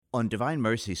On Divine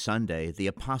Mercy Sunday, the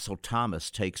Apostle Thomas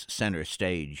takes center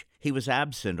stage. He was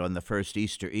absent on the first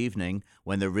Easter evening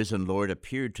when the risen Lord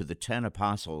appeared to the 10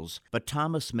 apostles, but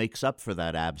Thomas makes up for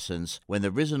that absence when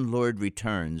the risen Lord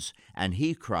returns and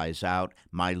he cries out,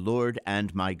 "My Lord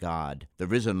and my God." The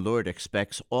risen Lord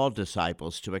expects all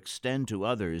disciples to extend to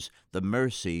others the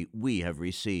mercy we have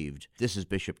received. This is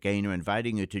Bishop Gaynor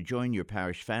inviting you to join your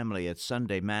parish family at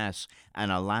Sunday Mass and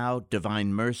allow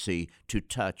Divine Mercy to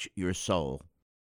touch your soul.